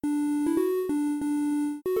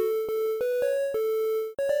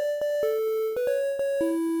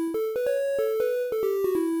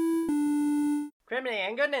evening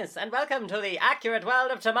and goodness, and welcome to the Accurate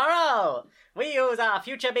World of Tomorrow. We use our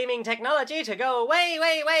future beaming technology to go way,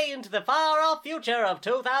 way, way into the far-off future of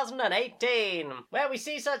 2018, where we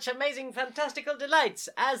see such amazing, fantastical delights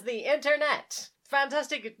as the internet.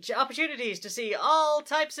 Fantastic opportunities to see all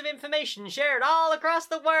types of information shared all across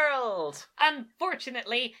the world.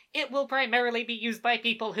 Unfortunately, it will primarily be used by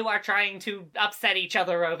people who are trying to upset each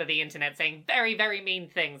other over the internet, saying very, very mean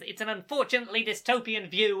things. It's an unfortunately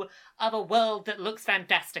dystopian view of a world that looks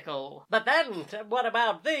fantastical. But then, what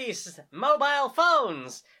about these mobile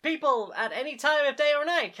phones? People at any time of day or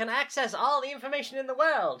night can access all the information in the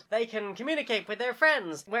world. They can communicate with their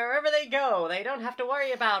friends wherever they go. They don't have to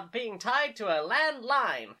worry about being tied to a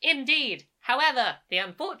landline. Indeed. However, the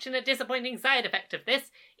unfortunate disappointing side effect of this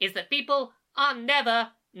is that people are never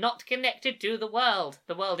not connected to the world.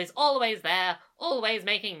 The world is always there, always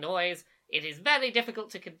making noise. It is very difficult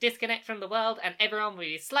to disconnect from the world, and everyone will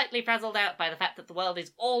be slightly frazzled out by the fact that the world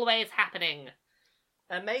is always happening.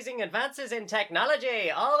 Amazing advances in technology,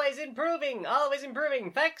 always improving,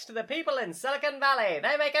 thanks to the people in Silicon Valley.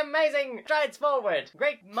 They make amazing strides forward.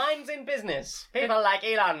 Great minds in business. People like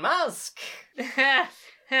Elon Musk. The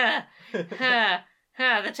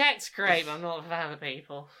tech's great, but I'm not a fan of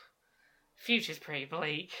people. Future's pretty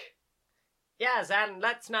bleak. Yes, and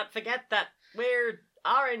let's not forget that weird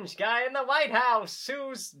orange guy in the White House,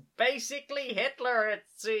 who's basically Hitler, it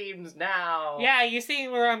seems now. Yeah, you see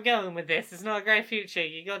where I'm going with this. It's not a great future.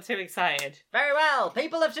 You got too excited. Very well,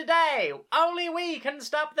 people of today, only we can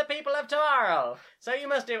stop the people of tomorrow. So you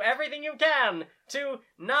must do everything you can to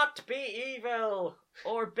not be evil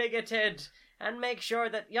or bigoted, and make sure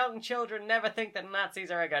that young children never think that Nazis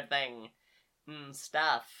are a good thing.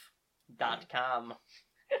 Stuff.com.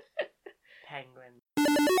 Penguin.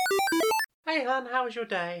 Hey, hon, how was your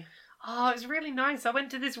day? Oh, it was really nice. I went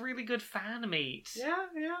to this really good fan meet. Yeah.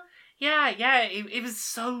 Yeah. It was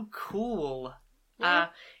so cool. Yeah.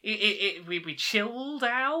 We chilled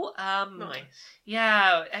out. Nice.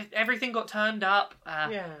 Yeah, everything got turned up.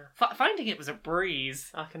 Yeah. Finding it was a breeze.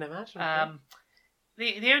 I can imagine.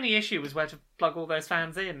 The only issue was where to plug all those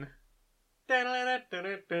fans in.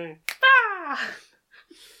 Ah!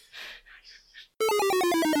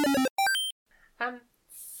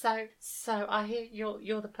 So I hear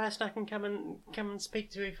you're the person I can come and speak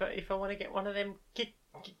to if I want to get one of them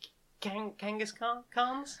Kangaskhan?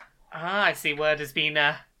 Ah, I see word has been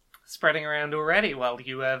spreading around already. Well,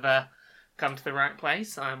 you have come to the right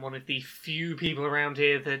place. I'm one of the few people around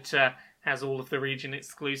here that has all of the region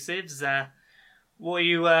exclusives. What are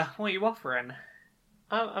you offering?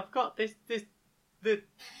 I've got the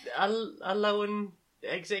Alolan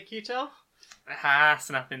Executor. Ah, it's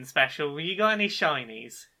nothing special. You got any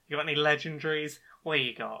shinies? You got any legendaries? What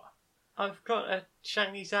you got? I've got a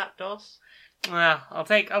shiny Zapdos. Well, I'll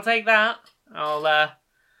take that. I'll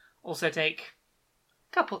also take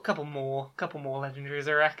a couple more legendaries,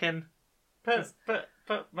 I reckon. But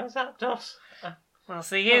my Zapdos. Well,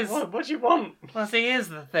 see, here's what do you want? Well, see, here's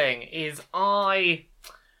the thing: is now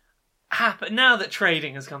that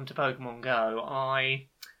trading has come to Pokemon Go, I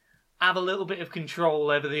have a little bit of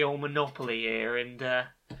control over the old monopoly here, and I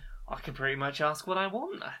can pretty much ask what I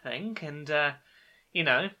want, I think. And I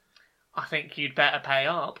think you'd better pay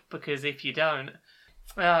up, because if you don't,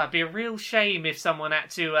 it'd be a real shame if someone had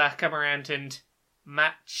to come around and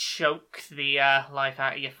choke the life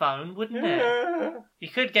out of your phone, wouldn't it? You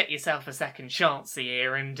could get yourself a second chance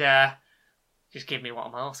here and just give me what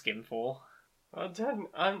I'm asking for. I think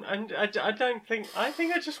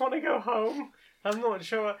I just want to go home. I'm not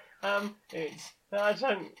sure. I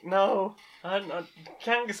don't know.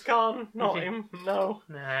 Kangaskhan, not him. No.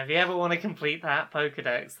 Nah, if you ever want to complete that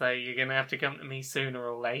Pokedex, though, you're gonna have to come to me sooner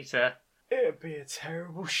or later. It'd be a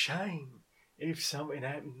terrible shame if something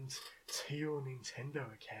happened to your Nintendo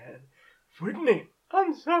account, wouldn't it?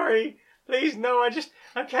 I'm sorry. Please, no. Just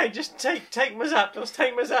take my Zapdos.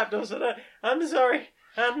 Take my Zapdos. I'm sorry.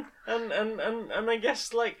 And I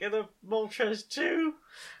guess like the Moltres too.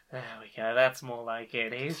 There we go. That's more like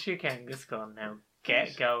it. Here's your Kangaskhan now.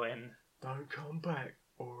 Get going. Don't come back,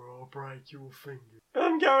 or I'll break your finger.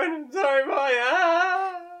 I'm going. I'm sorry.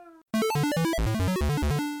 Bye.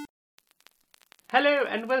 Hello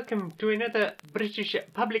and welcome to another British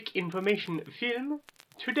public information film.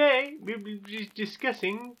 Today we will be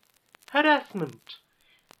discussing harassment.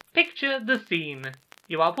 Picture the scene.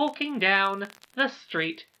 You are walking down the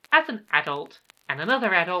street as an adult, and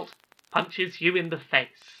another adult punches you in the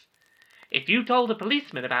face. If you told a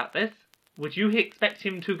policeman about this, would you expect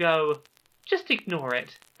him to go, "Just ignore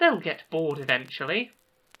it, they'll get bored eventually"?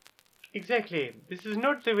 Exactly. This is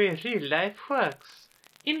not the way real life works.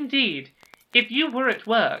 Indeed. if you were at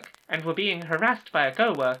work and were being harassed by a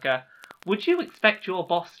co-worker, would you expect your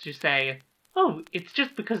boss to say, "Oh, it's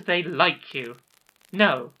just because they like you"?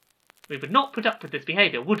 No. We would not put up with this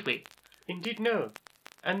behaviour, would we? Indeed no.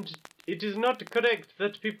 And it is not correct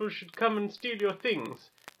that people should come and steal your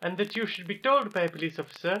things, and that you should be told by a police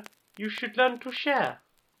officer you should learn to share.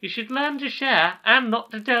 You should learn to share and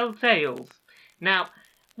not to tell tales. Now,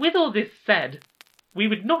 with all this said, we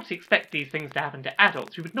would not expect these things to happen to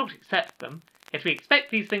adults. We would not accept them. Yet we expect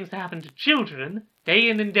these things to happen to children, day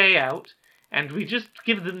in and day out, and we just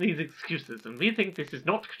give them these excuses, and we think this is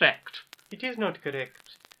not correct. It is not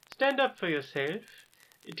correct. Stand up for yourself.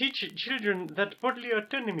 Teach children that bodily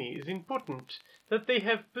autonomy is important, that they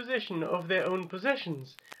have possession of their own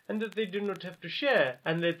possessions, and that they do not have to share,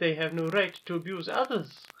 and that they have no right to abuse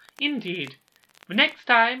others. Indeed. The next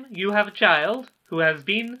time you have a child who has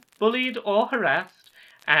been bullied or harassed,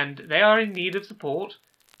 and they are in need of support,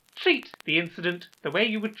 treat the incident the way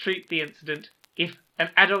you would treat the incident if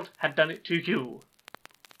an adult had done it to you.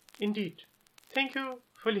 Indeed. Thank you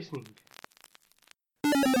for listening.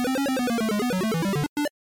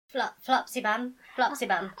 Flopsy Bun.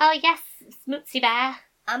 Oh, yes, Smootsy Bear.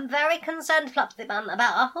 I'm very concerned, Flopsy Bun,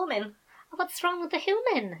 about our human. What's wrong with the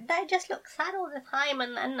human? They just look sad all the time,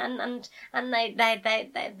 and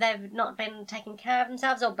they've not been taking care of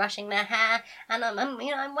themselves or brushing their hair, and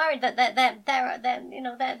I'm worried that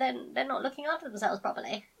they're not looking after themselves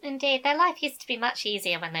properly. Indeed, their life used to be much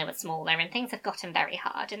easier when they were smaller, and things have gotten very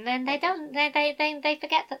hard, and then they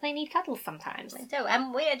forget that they need cuddles sometimes. They do,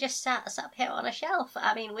 and we are just sat up here on a shelf.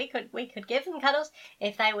 I mean, we could give them cuddles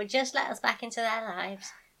if they would just let us back into their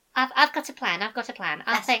lives. I've got a plan.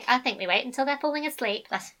 Yes. I think we wait until they're falling asleep,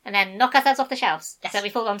 Yes. and then knock ourselves off the shelves. Yes. So we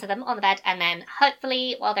fall onto them on the bed, and then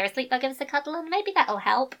hopefully while they're asleep they'll give us a cuddle, and maybe that'll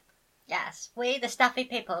help. Yes, we, the stuffy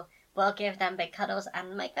people, will give them big cuddles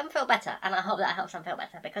and make them feel better. And I hope that helps them feel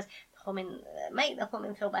better, because make the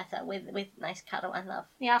women feel better with nice cuddle and love.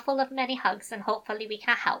 We are full of many hugs, and hopefully we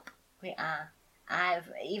can help. We are.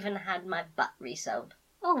 I've even had my butt re-sewed.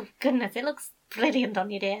 Oh goodness, it looks brilliant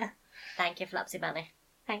on you, dear. Thank you, Flopsy Bunny.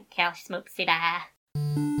 Thank you, Smootsy Bear.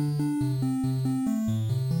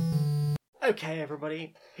 Okay,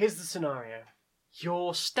 everybody, here's the scenario.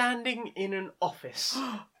 You're standing in an office,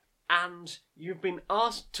 and you've been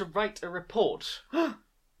asked to write a report.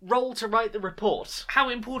 Roll to write the report. How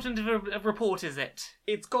important of a report is it?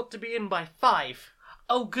 It's got to be in by 5.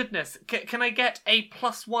 Oh goodness, can I get a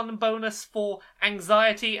 +1 bonus for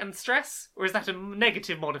anxiety and stress? Or is that a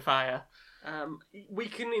negative modifier? We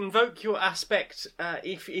can invoke your aspect.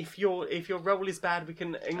 If your roll is bad, we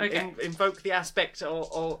can invoke the aspect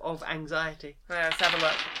of anxiety. Let's have a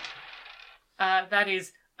look. That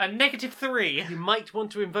is a -3. You might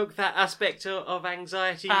want to invoke that aspect of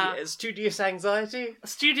anxiety, studious anxiety.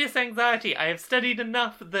 Studious anxiety. I have studied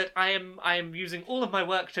enough that I am using all of my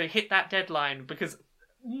work to hit that deadline, because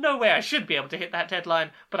no way I should be able to hit that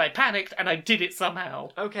deadline, but I panicked and I did it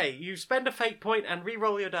somehow. Okay, you spend a fate point and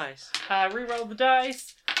re-roll your dice. Re-roll the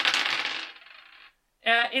dice.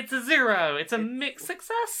 It's a 0. It's a mixed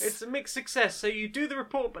success. It's a mixed success, so you do the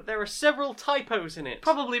report, but there are several typos in it.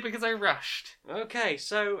 Probably because I rushed. Okay,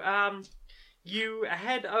 so you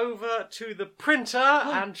head over to the printer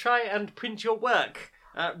and try and print your work.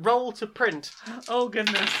 Roll to print. Oh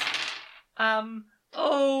goodness.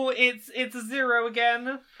 Oh, it's a 0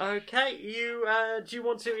 again. Okay, you do you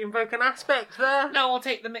want to invoke an aspect there? No, I'll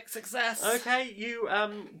take the mixed success. Okay, you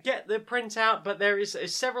get the print out, but there is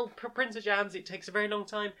several printer jams. It takes a very long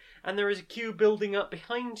time, and there is a queue building up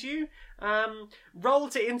behind you. Roll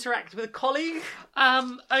to interact with a colleague.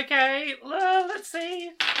 Okay, let's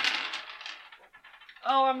see.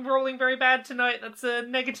 Oh, I'm rolling very bad tonight. That's a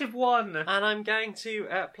 -1. And I'm going to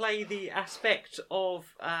play the aspect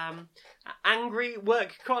of angry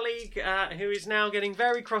work colleague who is now getting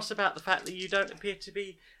very cross about the fact that you don't appear to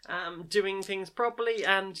be doing things properly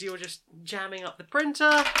and you're just jamming up the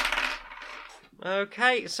printer.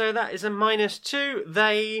 Okay, so that is a -2.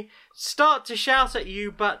 They start to shout at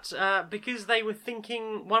you, but because they were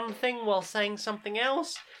thinking one thing while saying something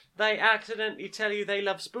else, they accidentally tell you they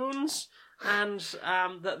love spoons. And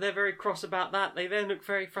that they're very cross about that. They then look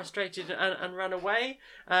very frustrated and run away.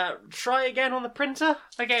 Try again on the printer.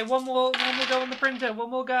 Okay, one more go on the printer. One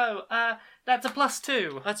more go. That's a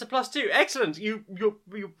 +2. That's a +2. Excellent.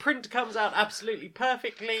 Your print comes out absolutely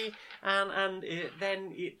perfectly, and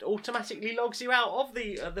then it automatically logs you out of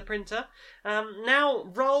the printer. Now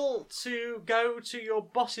roll to go to your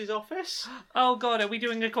boss's office. Oh God, are we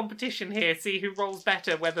doing a competition here? See who rolls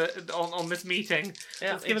better, whether on this meeting.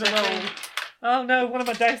 Yeah, Let's give it a roll. Oh no, one of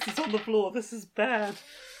my dice is on the floor. This is bad.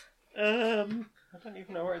 I don't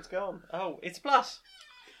even know where it's gone. Oh, it's a plus.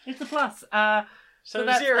 It's a plus. So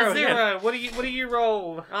that's zero. a zero. again. What do you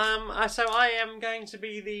roll? So I am going to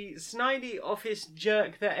be the snidey office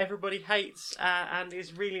jerk that everybody hates and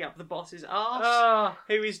is really up the boss's arse. Oh,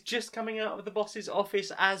 Who is just coming out of the boss's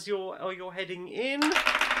office as you're heading in,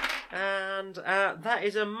 and that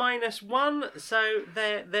is a -1. So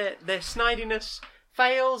their snidiness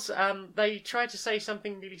fails. They try to say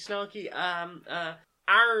something really snarky.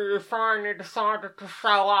 You finally decided to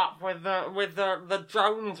show up with the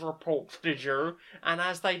Jones report, did you? And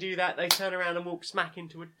as they do that, they turn around and walk smack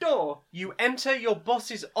into a door. You enter your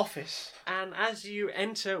boss's office, and as you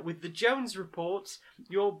enter with the Jones reports,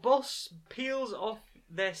 your boss peels off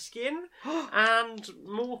their skin and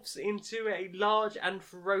morphs into a large and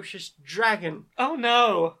ferocious dragon. oh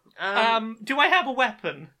no. Do I have a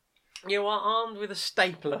weapon? You are armed with a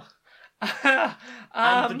stapler and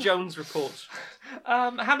the Jones report.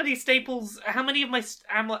 How many of my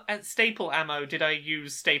staple ammo did I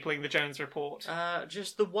use stapling the Jones report?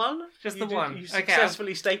 Just the one. Just You the one. You Okay,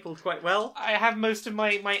 successfully stapled quite well. I have most of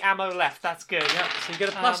my ammo left. That's good. Yep. So you get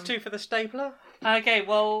a +2 for the stapler. Okay,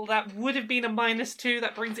 well, that would have been a -2.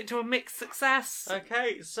 That brings it to a mixed success.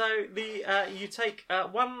 Okay, so the you take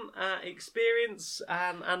 1 experience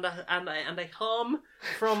and a harm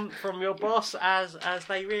from your boss as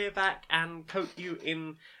they rear back and coat you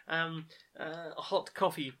in hot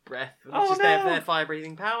coffee breath, which is their fire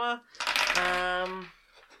breathing power,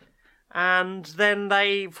 and then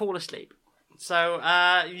they fall asleep. So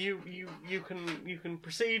you can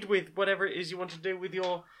proceed with whatever it is you want to do with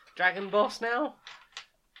your dragon boss now.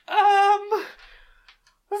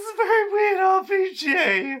 This is a very weird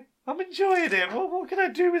RPG. I'm enjoying it. What can I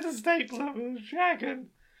do with a stapler of a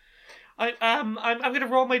dragon? I'm going to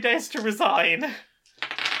roll my dice to resign.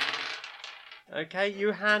 Okay,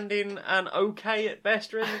 you hand in an okay at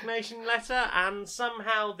best resignation letter, and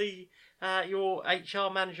somehow the your HR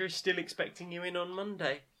manager is still expecting you in on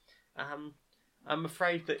Monday. I'm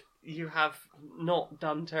afraid that you have not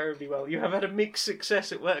done terribly well. You have had a mixed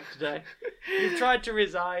success at work today. You've tried to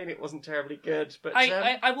resign, it wasn't terribly good, but...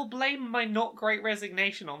 I will blame my not great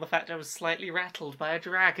resignation on the fact I was slightly rattled by a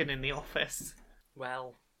dragon in the office.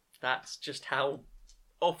 Well, that's just how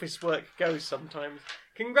office work goes sometimes.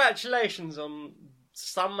 Congratulations on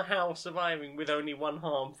somehow surviving with only 1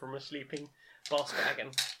 harm from a sleeping boss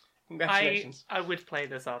dragon. Congratulations. I would play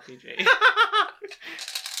this RPG.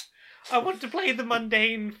 I want to play the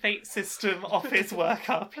mundane Fate System office work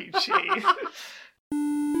RPG.